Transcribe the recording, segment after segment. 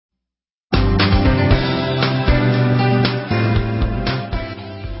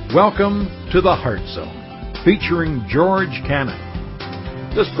Welcome to the Heart Zone, featuring George Cannon.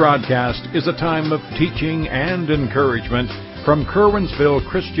 This broadcast is a time of teaching and encouragement from Curwensville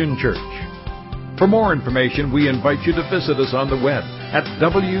Christian Church. For more information, we invite you to visit us on the web at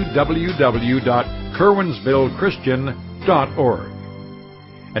www.curwensvillechristian.org.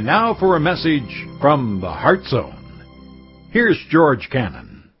 And now for a message from the Heart Zone. Here's George Cannon.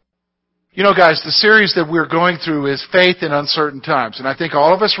 You know, guys, the series that we're going through is Faith in Uncertain Times. And I think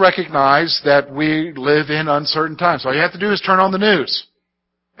all of us recognize that we live in uncertain times. All you have to do is turn on the news.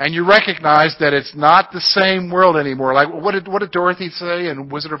 And you recognize that it's not the same world anymore. Like, what did Dorothy say in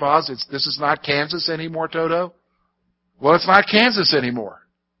Wizard of Oz? This is not Kansas anymore, Toto? Well, it's not Kansas anymore.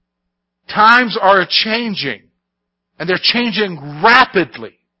 Times are changing. And they're changing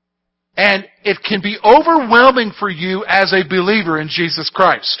rapidly. And it can be overwhelming for you as a believer in Jesus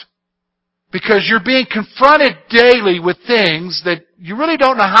Christ. Because you're being confronted daily with things that you really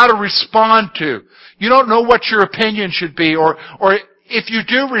don't know how to respond to. You don't know what your opinion should be, or if you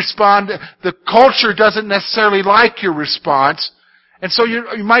do respond, the culture doesn't necessarily like your response. And so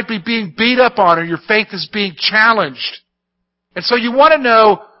you might be being beat up on, or your faith is being challenged. And so you want to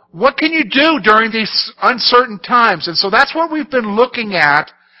know, what can you do during these uncertain times? And so that's what we've been looking at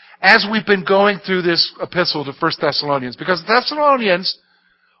as we've been going through this epistle to 1 Thessalonians. Because the Thessalonians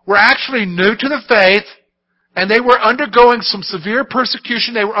were actually new to the faith, and they were undergoing some severe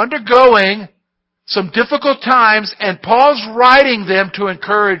persecution. They were undergoing some difficult times, and Paul's writing them to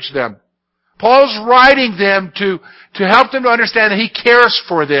encourage them. Paul's writing them to help them to understand that he cares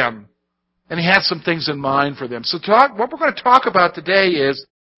for them, and he has some things in mind for them. So what we're going to talk about today is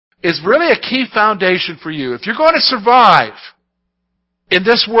really a key foundation for you. If you're going to survive in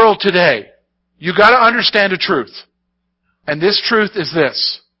this world today, you've got to understand a truth. And this truth is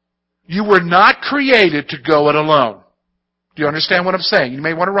this: you were not created to go it alone. Do you understand what I'm saying? You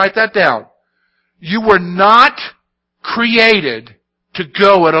may want to write that down. You were not created to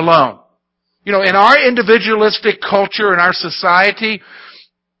go it alone. You know, in our individualistic culture, in our society,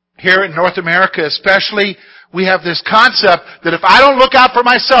 here in North America especially, we have this concept that if I don't look out for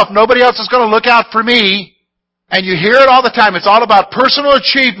myself, nobody else is going to look out for me. And you hear it all the time. It's all about personal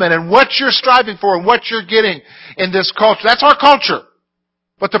achievement and what you're striving for and what you're getting in this culture. That's our culture.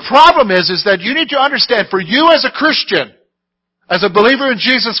 But the problem is that you need to understand, for you as a Christian, as a believer in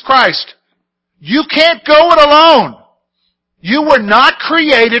Jesus Christ, you can't go it alone. You were not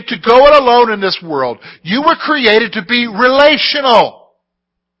created to go it alone in this world. You were created to be relational.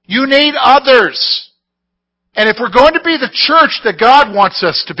 You need others. And if we're going to be the church that God wants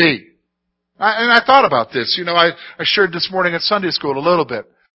us to be, and I thought about this, you know, I shared this morning at Sunday school a little bit.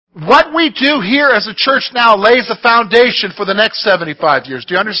 What we do here as a church now lays the foundation for the next 75 years.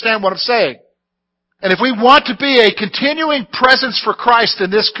 Do you understand what I'm saying? And if we want to be a continuing presence for Christ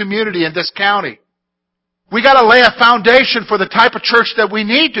in this community, in this county, we got to lay a foundation for the type of church that we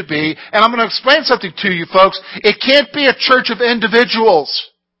need to be. And I'm going to explain something to you folks. It can't be a church of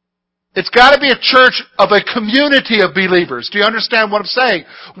individuals. It's got to be a church of a community of believers. Do you understand what I'm saying?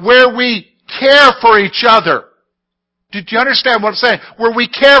 Where we care for each other. Do you understand what I'm saying? Where we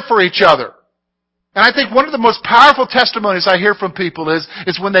care for each other. And I think one of the most powerful testimonies I hear from people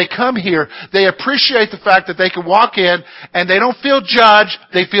is when they come here, they appreciate the fact that they can walk in and they don't feel judged,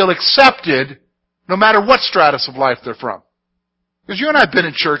 they feel accepted, no matter what stratus of life they're from. Because you and I have been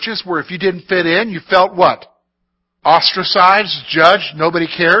in churches where if you didn't fit in, you felt what? Ostracized, judged, nobody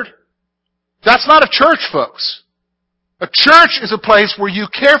cared. That's not a church, folks. A church is a place where you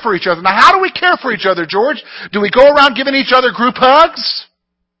care for each other. Now, how do we care for each other, George? Do we go around giving each other group hugs?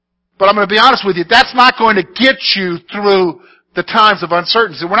 But I'm going to be honest with you, that's not going to get you through the times of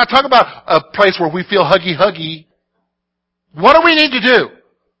uncertainty. We're not talking about a place where we feel huggy-huggy. What do we need to do?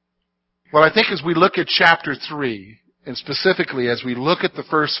 Well, I think as we look at chapter 3, and specifically as we look at the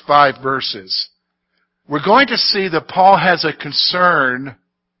first 5 verses, we're going to see that Paul has a concern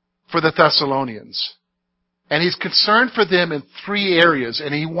for the Thessalonians. And he's concerned for them in 3 areas,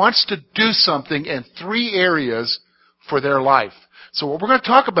 and he wants to do something in 3 areas for their life. So what we're going to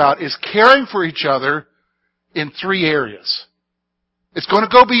talk about is caring for each other in 3 areas. It's going to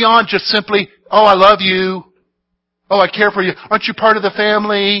go beyond just simply, oh, I love you. Oh, I care for you. Aren't you part of the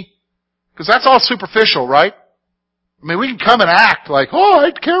family? Because that's all superficial, right? I mean, we can come and act like, oh,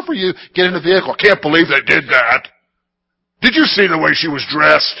 I care for you. Get in the vehicle. I can't believe they did that. Did you see the way she was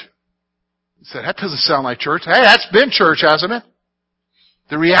dressed? He said, that doesn't sound like church. Hey, that's been church, hasn't it?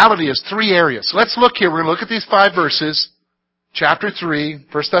 The reality is 3 areas. So let's look here. We're going to look at these 5 verses. Chapter 3,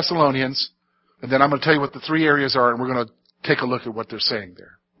 1 Thessalonians. And then I'm going to tell you what the 3 areas are, and we're going to take a look at what they're saying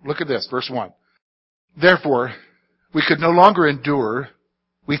there. Look at this, verse 1. Therefore, we could no longer endure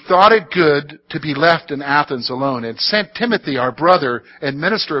we thought it good to be left in Athens alone, and sent Timothy, our brother and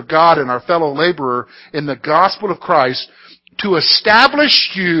minister of God and our fellow laborer in the gospel of Christ, to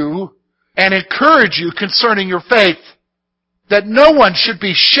establish you and encourage you concerning your faith, that no one should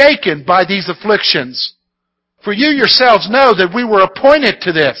be shaken by these afflictions. For you yourselves know that we were appointed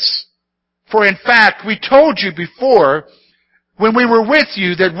to this. For in fact, we told you before, when we were with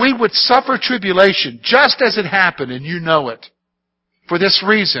you, that we would suffer tribulation, just as it happened, and you know it. For this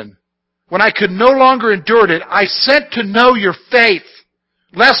reason, when I could no longer endure it, I sent to know your faith,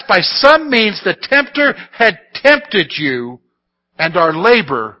 lest by some means the tempter had tempted you, and our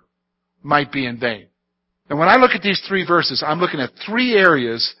labor might be in vain. And when I look at these 3 verses, I'm looking at 3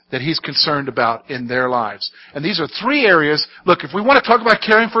 areas that he's concerned about in their lives. And these are 3 areas. Look, if we want to talk about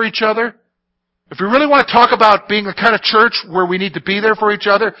caring for each other, if we really want to talk about being the kind of church where we need to be there for each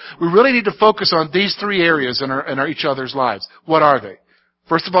other, we really need to focus on these 3 areas in each other's lives. What are they?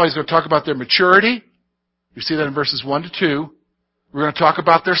 First of all, he's going to talk about their maturity. You see that in verses 1 to 2. We're going to talk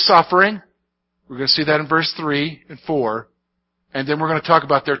about their suffering. We're going to see that in verse 3 and 4. And then we're going to talk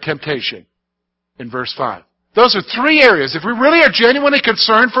about their temptation in verse 5. Those are 3 areas. If we really are genuinely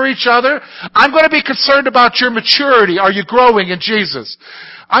concerned for each other, I'm going to be concerned about your maturity. Are you growing in Jesus?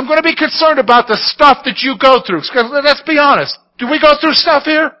 I'm going to be concerned about the stuff that you go through. Let's be honest. Do we go through stuff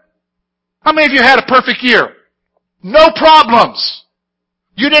here? How many of you had a perfect year? No problems.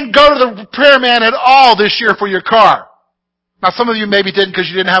 You didn't go to the repairman at all this year for your car. Now, some of you maybe didn't because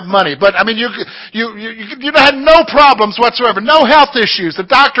you didn't have money. But, I mean, you had no problems whatsoever. No health issues. The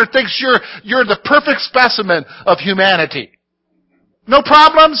doctor thinks you're the perfect specimen of humanity. No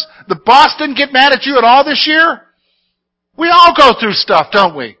problems? The boss didn't get mad at you at all this year? We all go through stuff,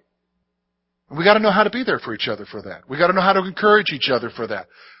 don't we? We got to know how to be there for each other for that. We got to know how to encourage each other for that.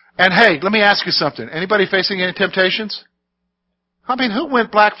 And hey, let me ask you something. Anybody facing any temptations? I mean, who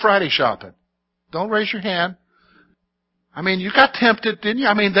went Black Friday shopping? Don't raise your hand. I mean, you got tempted, didn't you?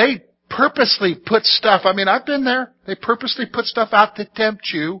 I mean, they purposely put stuff, I mean, I've been there. They purposely put stuff out to tempt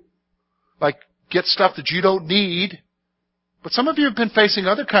you. Like, get stuff that you don't need. But some of you have been facing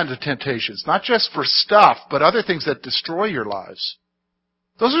other kinds of temptations. Not just for stuff, but other things that destroy your lives.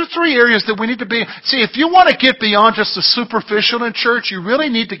 Those are 3 areas that we need to be. See, if you want to get beyond just the superficial in church, you really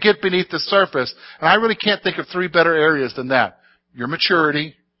need to get beneath the surface. And I really can't think of 3 better areas than that. Your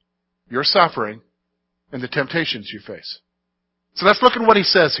maturity, your suffering, and the temptations you face. So let's look at what he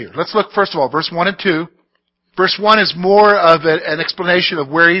says here. Let's look, first of all, verse 1 and 2. Verse 1 is more of an explanation of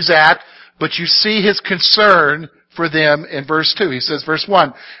where he's at, but you see his concern for them in verse 2. He says, verse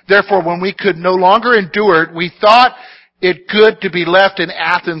 1, therefore, when we could no longer endure it, we thought it good to be left in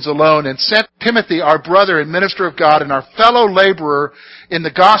Athens alone, and sent Timothy, our brother and minister of God, and our fellow laborer in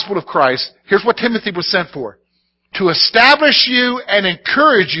the gospel of Christ. Here's what Timothy was sent for. To establish you and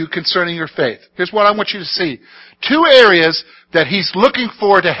encourage you concerning your faith. Here's what I want you to see. 2 areas that he's looking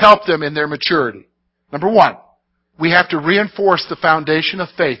for to help them in their maturity. Number 1, we have to reinforce the foundation of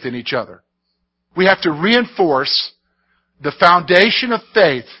faith in each other. We have to reinforce the foundation of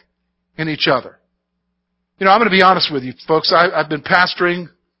faith in each other. You know, I'm going to be honest with you, folks. I've been pastoring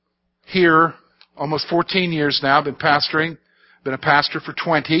here almost 14 years now. I've been pastoring. Been a pastor for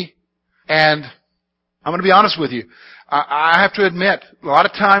 20. And I'm going to be honest with you. I have to admit, a lot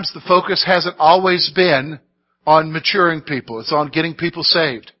of times the focus hasn't always been on maturing people. It's on getting people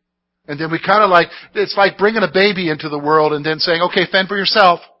saved. And then we kind of it's like bringing a baby into the world and then saying, okay, fend for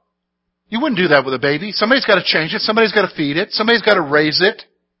yourself. You wouldn't do that with a baby. Somebody's got to change it. Somebody's got to feed it. Somebody's got to raise it.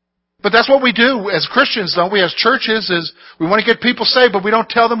 But that's what we do as Christians, don't we? As churches, is we want to get people saved, but we don't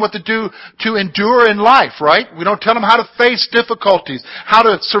tell them what to do to endure in life, right? We don't tell them how to face difficulties, how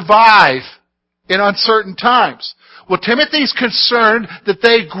to survive in uncertain times. Well, Timothy's concerned that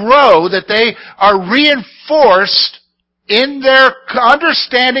they grow, that they are reinforced in their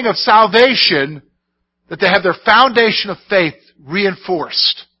understanding of salvation, that they have their foundation of faith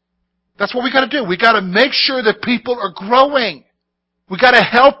reinforced. That's what we got to do. We got to make sure that people are growing. We got to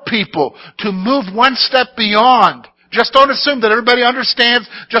help people to move one step beyond. Just don't assume that everybody understands.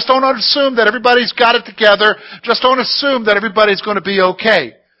 Just don't assume that everybody's got it together. Just don't assume that everybody's going to be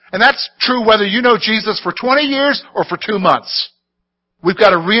okay. And that's true whether you know Jesus for 20 years or for 2 months. We've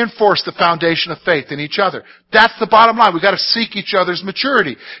got to reinforce the foundation of faith in each other. That's the bottom line. We've got to seek each other's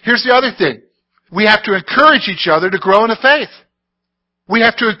maturity. Here's the other thing. We have to encourage each other to grow in the faith. We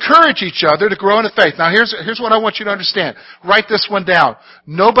have to encourage each other to grow in the faith. Now here's what I want you to understand. Write this one down.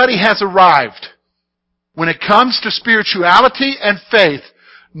 Nobody has arrived. When it comes to spirituality and faith,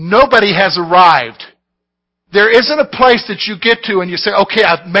 nobody has arrived. There isn't a place that you get to and you say, okay,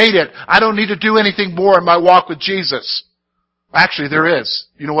 I've made it. I don't need to do anything more in my walk with Jesus. Actually, there is.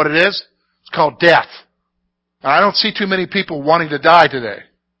 You know what it is? It's called death. And I don't see too many people wanting to die today.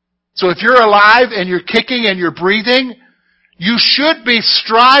 So if you're alive and you're kicking and you're breathing, you should be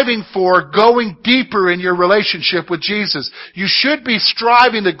striving for going deeper in your relationship with Jesus. You should be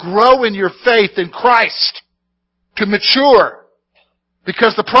striving to grow in your faith in Christ, to mature.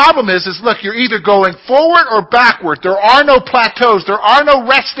 Because the problem is look, you're either going forward or backward. There are no plateaus. There are no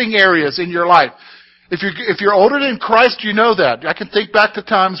resting areas in your life. If you're older than Christ, you know that. I can think back to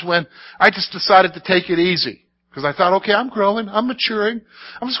times when I just decided to take it easy. Because I thought, okay, I'm growing, I'm maturing.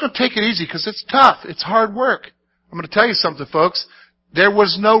 I'm just going to take it easy because it's tough. It's hard work. I'm going to tell you something, folks. There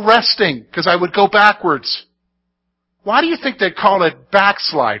was no resting because I would go backwards. Why do you think they call it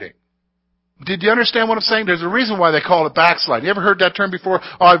backsliding? Did you understand what I'm saying? There's a reason why they call it backsliding. You ever heard that term before?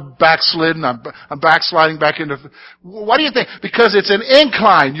 Oh, I've backslidden. I'm backsliding back into... Why do you think? Because it's an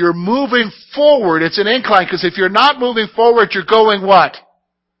incline. You're moving forward. It's an incline because if you're not moving forward, you're going what?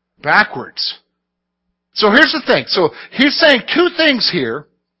 Backwards. So here's the thing. So he's saying two things here.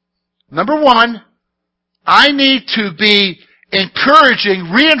 Number one, I need to be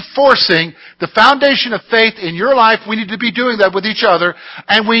encouraging, reinforcing the foundation of faith in your life. We need to be doing that with each other.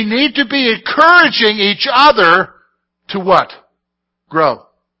 And we need to be encouraging each other to what? Grow.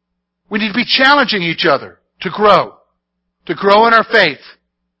 We need to be challenging each other to grow. To grow in our faith.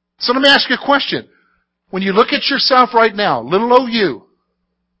 So let me ask you a question. When you look at yourself right now, little old you,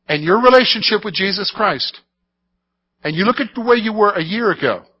 and your relationship with Jesus Christ, and you look at the way you were a year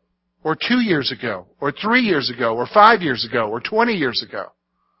ago, or 2 years ago, or 3 years ago, or 5 years ago, or 20 years ago,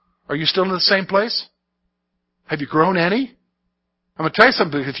 are you still in the same place? Have you grown any? I'm going to tell you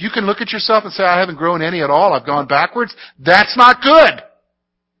something. If you can look at yourself and say, I haven't grown any at all, I've gone backwards, that's not good.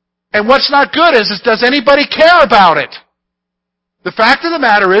 And what's not good is does anybody care about it? The fact of the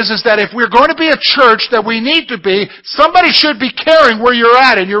matter is that if we're going to be a church that we need to be, somebody should be caring where you're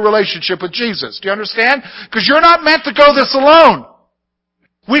at in your relationship with Jesus. Do you understand? Because you're not meant to go this alone.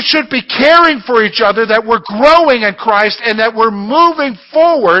 We should be caring for each other, that we're growing in Christ and that we're moving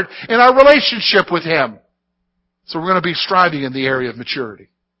forward in our relationship with Him. So we're going to be striving in the area of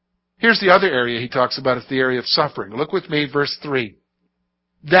maturity. Here's the other area he talks about. It's the area of suffering. Look with me, verse 3.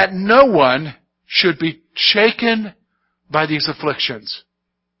 That no one should be shaken by these afflictions.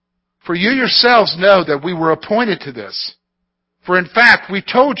 For you yourselves know that we were appointed to this. For in fact, we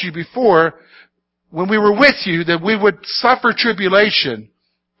told you before, when we were with you, that we would suffer tribulation,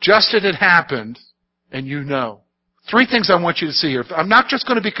 just as it happened, and you know. 3 things I want you to see here. I'm not just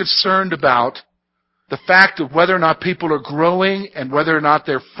going to be concerned about the fact of whether or not people are growing and whether or not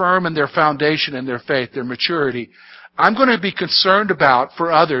they're firm in their foundation and their faith, their maturity. I'm going to be concerned about,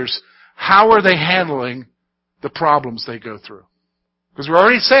 for others, how are they handling the problems they go through. Because we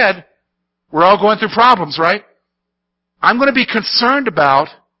already said, we're all going through problems, right? I'm going to be concerned about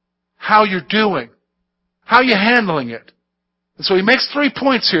how you're doing, how you're handling it. And so he makes 3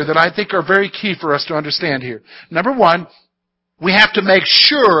 points here that I think are very key for us to understand here. Number 1, we have to make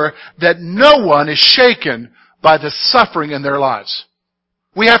sure that no one is shaken by the suffering in their lives.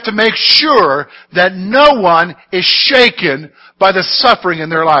 We have to make sure that no one is shaken by the suffering in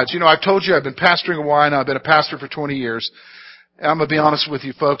their lives. You know, I've told you I've been pastoring a while now. I've been a pastor for 20 years. And I'm going to be honest with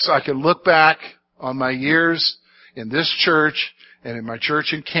you folks. I can look back on my years in this church and in my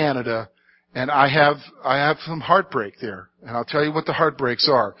church in Canada, and I have some heartbreak there. And I'll tell you what the heartbreaks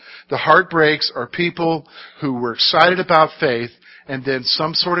are. The heartbreaks are people who were excited about faith, and then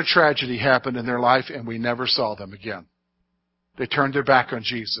some sort of tragedy happened in their life, and we never saw them again. They turned their back on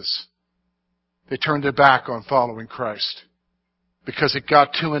Jesus. They turned their back on following Christ. Because it got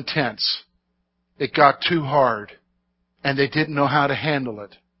too intense. It got too hard. And they didn't know how to handle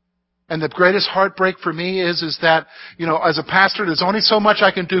it. And the greatest heartbreak for me is that, you know, as a pastor, there's only so much I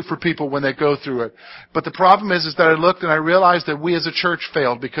can do for people when they go through it. But the problem is that I looked and I realized that we as a church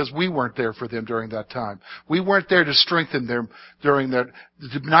failed because we weren't there for them during that time. We weren't there to strengthen them during that,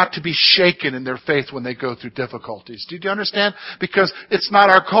 not to be shaken in their faith when they go through difficulties. Do you understand? Because it's not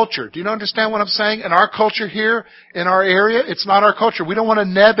our culture. Do you understand what I'm saying? In our culture here, in our area, it's not our culture. We don't want to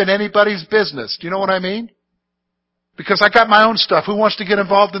neb in anybody's business. Do you know what I mean? Because I got my own stuff. Who wants to get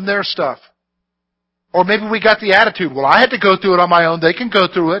involved in their stuff? Or maybe we got the attitude, well, I had to go through it on my own. They can go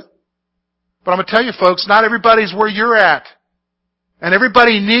through it. But I'm going to tell you, folks, not everybody's where you're at. And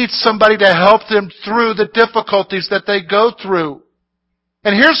everybody needs somebody to help them through the difficulties that they go through.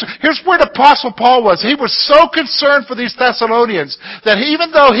 And here's where the Apostle Paul was. He was so concerned for these Thessalonians that even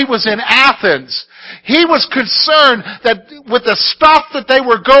though he was in Athens, he was concerned that with the stuff that they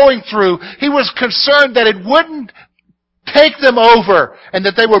were going through, he was concerned that it wouldn't take them over and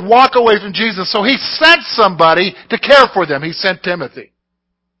that they would walk away from Jesus. So He sent somebody to care for them. He sent Timothy.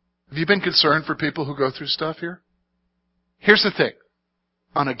 Have you been concerned for people who go through stuff here? Here's the thing.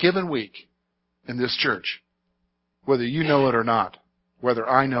 On a given week in this church, whether you know it or not, whether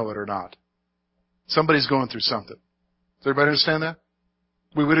I know it or not, somebody's going through something. Does everybody understand that?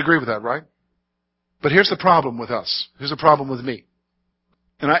 We would agree with that, right? But here's the problem with us. Here's the problem with me.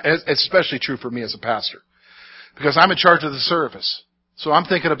 And it's especially true for me as a pastor. Because I'm in charge of the service. So I'm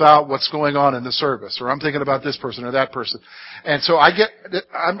thinking about what's going on in the service. Or I'm thinking about this person or that person. And so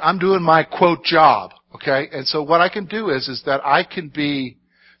I'm doing my, quote, job. Okay? And so what I can do is that I can be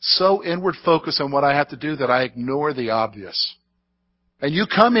so inward focused on what I have to do that I ignore the obvious. And you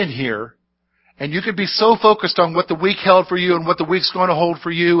come in here, and you can be so focused on what the week held for you and what the week's going to hold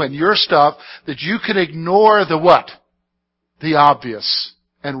for you and your stuff that you can ignore the what? The obvious.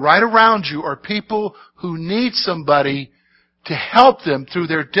 And right around you are people who need somebody to help them through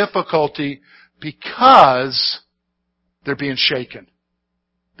their difficulty because they're being shaken.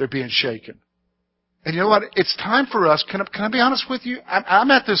 They're being shaken. And you know what? It's time for us. Can I be honest with you?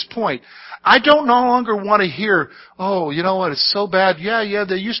 I'm at this point. I don't no longer want to hear, oh, you know what? It's so bad. Yeah,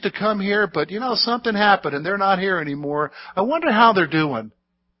 they used to come here, but something happened and they're not here anymore. I wonder how they're doing.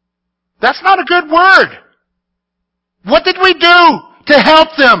 That's not a good word. What did we do to help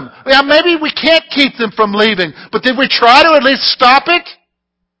them? Yeah, maybe we can't keep them from leaving, but did we try to at least stop it?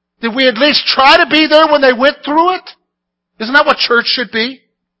 Did we at least try to be there when they went through it? Isn't that what church should be?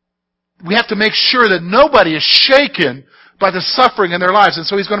 We have to make sure that nobody is shaken by the suffering in their lives. And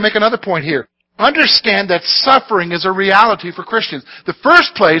so he's going to make another point here. Understand that suffering is a reality for Christians. The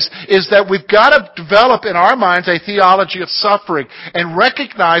first place is that we've got to develop in our minds a theology of suffering and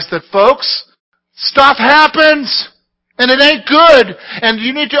recognize that, folks, stuff happens and it ain't good. And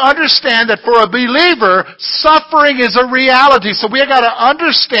you need to understand that for a believer, suffering is a reality. So we've got to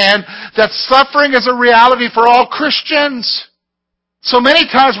understand that suffering is a reality for all Christians. So many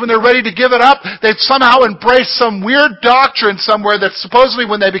times when they're ready to give it up, they've somehow embraced some weird doctrine somewhere that supposedly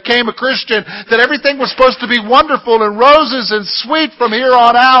when they became a Christian, that everything was supposed to be wonderful and roses and sweet from here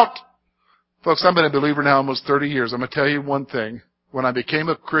on out. Folks, I've been a believer now almost 30 years. I'm going to tell you one thing. When I became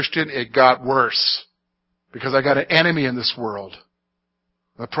a Christian, it got worse. Because I got an enemy in this world.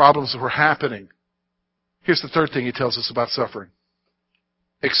 The problems were happening. Here's the third thing he tells us about suffering.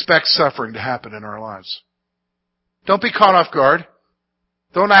 Expect suffering to happen in our lives. Don't be caught off guard.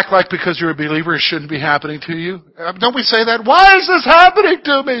 Don't act like because you're a believer it shouldn't be happening to you. Don't we say that? Why is this happening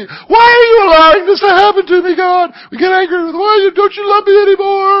to me? Why are you allowing this to happen to me, God? We get angry with, don't you love me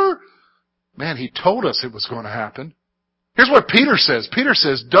anymore? Man, He told us it was going to happen. Here's what Peter says. Peter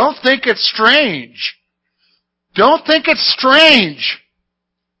says, don't think it's strange. Don't think it's strange.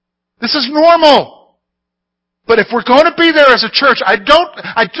 This is normal. But if we're going to be there as a church, I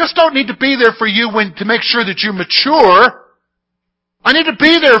just don't need to be there for you to make sure that you mature. I need to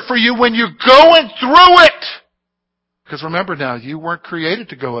be there for you when you're going through it. Because remember now, you weren't created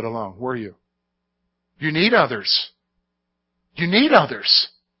to go it alone, were you? You need others. You need others.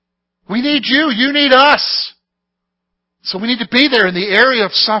 We need you. You need us. So we need to be there in the area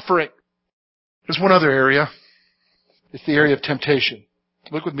of suffering. There's one other area. It's the area of temptation.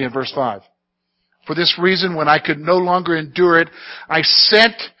 Look with me in verse 5. For this reason, when I could no longer endure it, I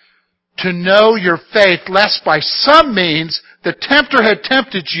sent to know your faith, lest by some means the tempter had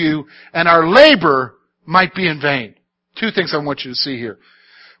tempted you, and our labor might be in vain. Two things I want you to see here.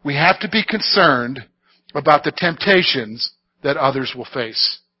 We have to be concerned about the temptations that others will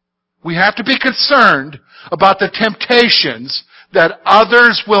face. We have to be concerned about the temptations that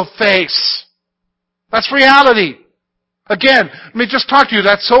others will face. That's reality. Again, let me just talk to you.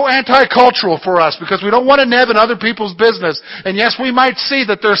 That's so anti-cultural for us because we don't want to neb in other people's business. And yes, we might see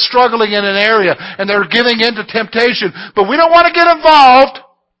that they're struggling in an area and they're giving in to temptation, but we don't want to get involved.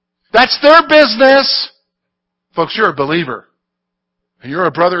 That's their business. Folks, you're a believer. And you're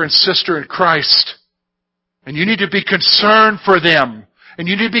a brother and sister in Christ. And you need to be concerned for them. And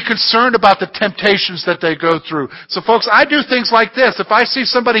you need to be concerned about the temptations that they go through. So folks, I do things like this. If I see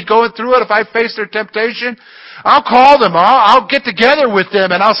somebody going through it, if I face their temptation, I'll call them. I'll get together with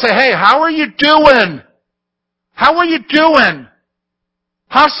them and I'll say, hey, how are you doing? How are you doing?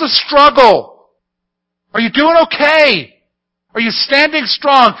 How's the struggle? Are you doing okay? Are you standing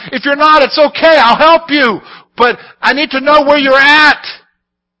strong? If you're not, it's okay. I'll help you. But I need to know where you're at.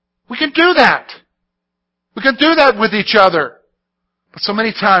 We can do that. We can do that with each other. But so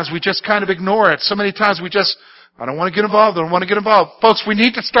many times we just kind of ignore it. So many times I don't want to get involved. I don't want to get involved. Folks, we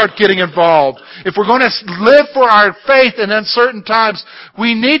need to start getting involved. If we're going to live for our faith in uncertain times,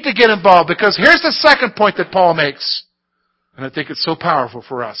 we need to get involved. Because here's the second point that Paul makes. And I think it's so powerful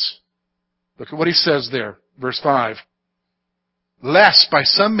for us. Look at what he says there, verse 5. Lest by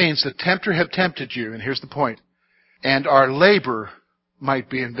some means the tempter have tempted you, and here's the point, and our labor might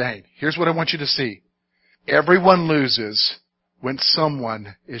be in vain. Here's what I want you to see. Everyone loses when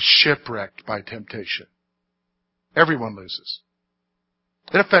someone is shipwrecked by temptation. Everyone loses.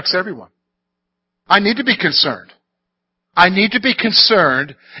 It affects everyone. I need to be concerned. I need to be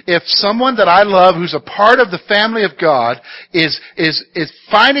concerned if someone that I love who's a part of the family of God is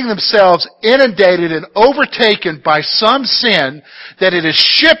finding themselves inundated and overtaken by some sin that it is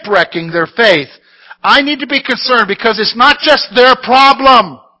shipwrecking their faith. I need to be concerned because it's not just their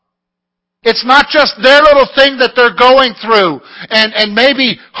problem. It's not just their little thing that they're going through. And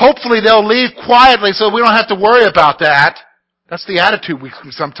maybe, hopefully they'll leave quietly so we don't have to worry about that. That's the attitude we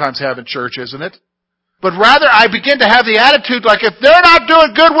sometimes have in church, isn't it? But rather, I begin to have the attitude like, if they're not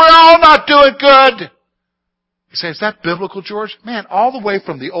doing good, we're all not doing good. You say, is that biblical, George? Man, all the way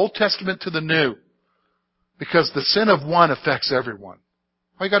from the Old Testament to the New. Because the sin of one affects everyone.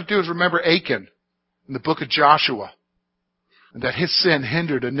 All you got to do is remember Achan in the book of Joshua. And that his sin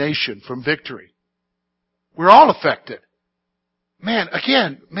hindered a nation from victory. We're all affected. Man,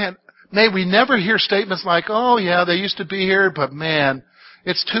 may we never hear statements like, oh yeah, they used to be here, but man,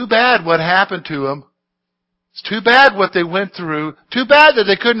 it's too bad what happened to them. It's too bad what they went through. Too bad that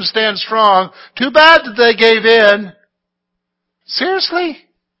they couldn't stand strong. Too bad that they gave in. Seriously?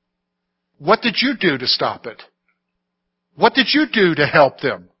 What did you do to stop it? What did you do to help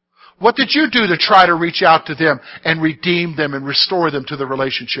them? What did you do to try to reach out to them and redeem them and restore them to the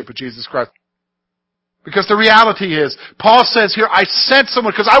relationship with Jesus Christ? Because the reality is, Paul says here, I sent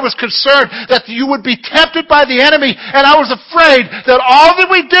someone because I was concerned that you would be tempted by the enemy, and I was afraid that all that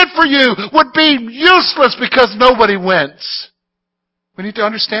we did for you would be useless because nobody wins. We need to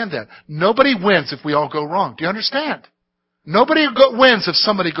understand that. Nobody wins if we all go wrong. Do you understand? Nobody wins if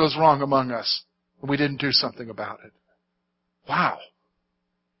somebody goes wrong among us and we didn't do something about it. Wow.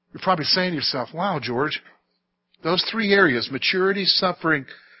 You're probably saying to yourself, wow, George, those three areas, maturity, suffering,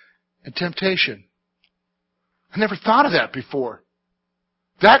 and temptation. I never thought of that before.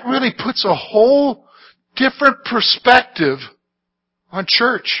 That really puts a whole different perspective on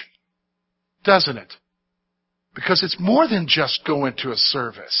church, doesn't it? Because it's more than just going to a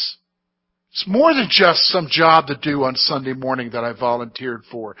service. It's more than just some job to do on Sunday morning that I volunteered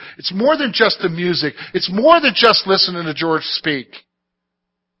for. It's more than just the music. It's more than just listening to George speak.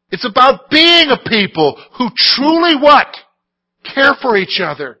 It's about being a people who truly what? Care for each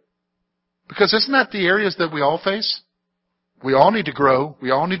other. Because isn't that the areas that we all face? We all need to grow.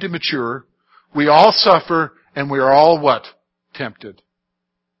 We all need to mature. We all suffer. And we are all what? Tempted.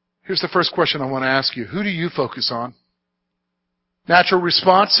 Here's the first question I want to ask you. Who do you focus on? Natural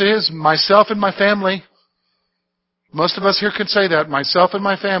response is myself and my family. Most of us here can say that. Myself and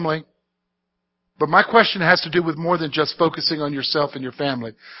my family. But my question has to do with more than just focusing on yourself and your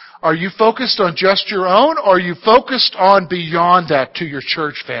family. Are you focused on just your own, or are you focused on beyond that to your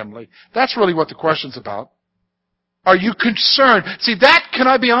church family? That's really what the question's about. Are you concerned? See, that, can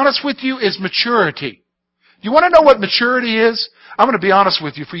I be honest with you, is maturity. You want to know what maturity is? I'm going to be honest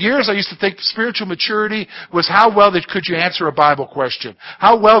with you. For years I used to think spiritual maturity was how well could you answer a Bible question?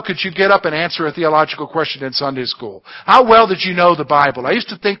 How well could you get up and answer a theological question in Sunday school? How well did you know the Bible? I used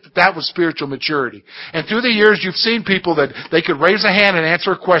to think that was spiritual maturity. And through the years you've seen people that they could raise a hand and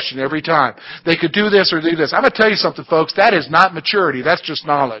answer a question every time. They could do this or do this. I'm going to tell you something, folks. That is not maturity. That's just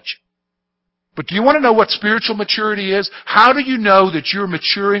knowledge. But do you want to know what spiritual maturity is? How do you know that you're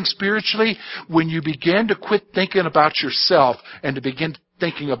maturing spiritually? When you begin to quit thinking about yourself and to begin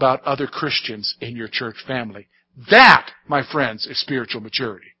thinking about other Christians in your church family. That, my friends, is spiritual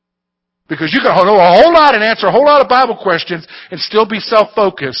maturity. Because you can know a whole lot and answer a whole lot of Bible questions and still be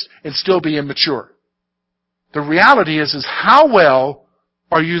self-focused and still be immature. The reality is how well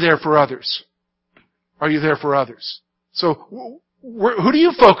are you there for others? Are you there for others? So, who do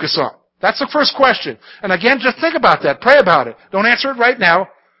you focus on? That's the first question. And again, just think about that. Pray about it. Don't answer it right now.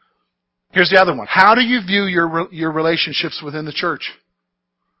 Here's the other one. How do you view your relationships within the church?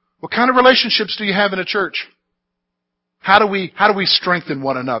 What kind of relationships do you have in a church? How do we strengthen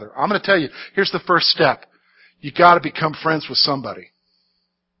one another? I'm going to tell you, here's the first step. You got to become friends with somebody.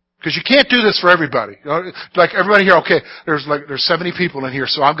 Because you can't do this for everybody. Like everybody here, okay, there's 70 people in here,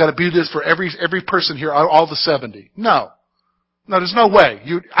 so I've got to do this for every person here, all the 70. No, there's no way.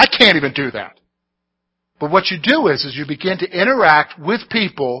 I can't even do that. But what you do is you begin to interact with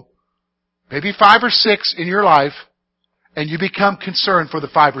people, maybe 5 or 6 in your life, And you become concerned for the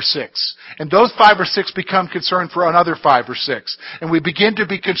 5 or 6. And those 5 or 6 become concerned for another 5 or 6. And we begin to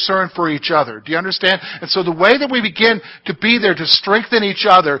be concerned for each other. Do you understand? And so the way that we begin to be there to strengthen each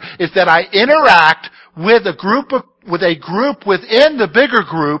other is that I interact with a group within the bigger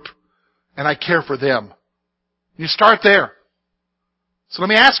group, and I care for them. You start there. So let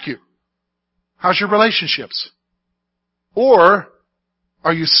me ask you, how's your relationships? Or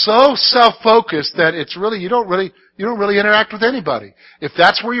are you so self-focused that it's really you don't really interact with anybody? If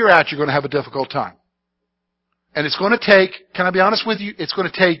that's where you're at, you're going to have a difficult time. And it's going to take, can I be honest with you? It's going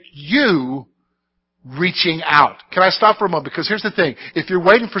to take you reaching out. Can I stop for a moment? Because here's the thing. If you're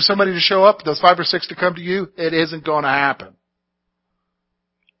waiting for somebody to show up, those 5 or 6 to come to you, it isn't going to happen.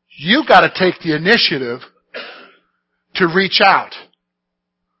 You got to take the initiative to reach out,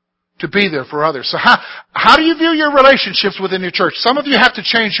 to be there for others. So how do you view your relationships within your church? Some of you have to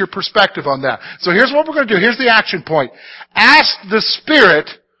change your perspective on that. So here's what we're going to do. Here's the action point. Ask the Spirit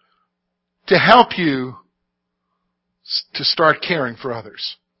to help you to start caring for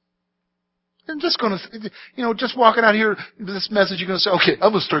others. I'm just going to, just walking out here, this message, you're going to say, okay,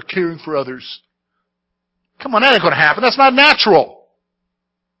 I'm going to start caring for others. Come on, that ain't going to happen. That's not natural.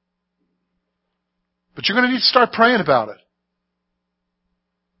 But you're going to need to start praying about it.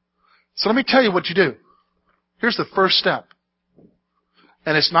 So let me tell you what you do. Here's the first step.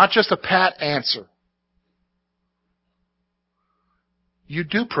 And it's not just a pat answer. You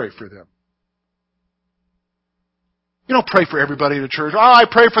do pray for them. You don't pray for everybody in the church. Oh, I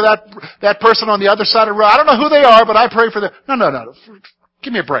pray for that person on the other side of the road. I don't know who they are, but I pray for them. No.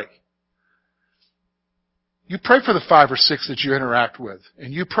 Give me a break. You pray for the 5 or 6 that you interact with.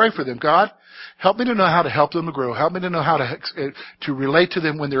 And you pray for them. God, help me to know how to help them to grow. Help me to know how to relate to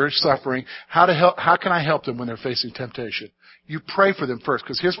them when they're suffering. How can I help them when they're facing temptation? You pray for them first.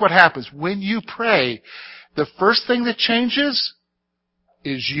 Because here's what happens. When you pray, the first thing that changes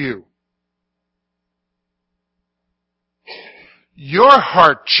is you. Your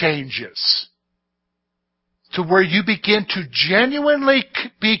heart changes to where you begin to genuinely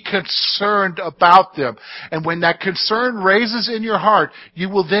be concerned about them. And when that concern raises in your heart, you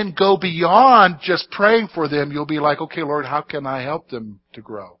will then go beyond just praying for them. You'll be like, okay, Lord, how can I help them to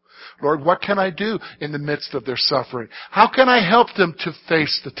grow? Lord, what can I do in the midst of their suffering? How can I help them to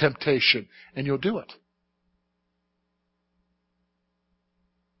face the temptation? And you'll do it.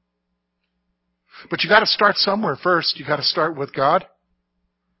 But you got to start somewhere first. You got to start with God.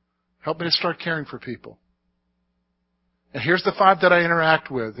 Help me to start caring for people. And here's the 5 that I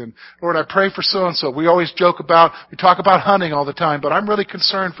interact with. And Lord, I pray for so-and-so. We talk about hunting all the time, but I'm really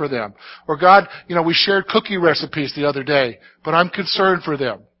concerned for them. Or God, we shared cookie recipes the other day, but I'm concerned for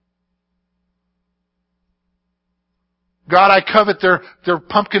them. God, I covet their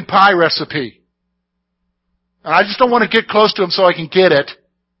pumpkin pie recipe. And I just don't want to get close to them so I can get it.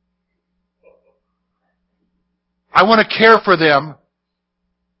 I want to care for them.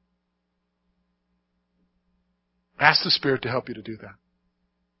 Ask the Spirit to help you to do that.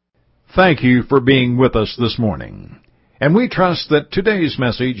 Thank you for being with us this morning. And we trust that today's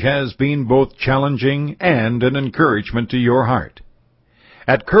message has been both challenging and an encouragement to your heart.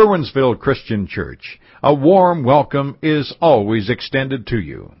 At Curwensville Christian Church, a warm welcome is always extended to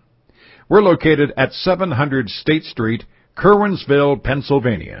you. We're located at 700 State Street, Curwensville,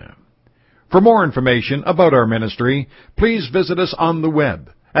 Pennsylvania. For more information about our ministry, please visit us on the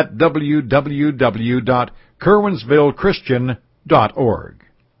web at www.curwensvillechristian.org.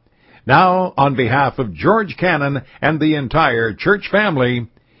 Now, on behalf of George Cannon and the entire church family,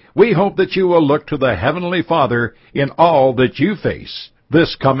 we hope that you will look to the Heavenly Father in all that you face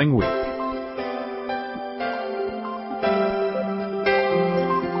this coming week.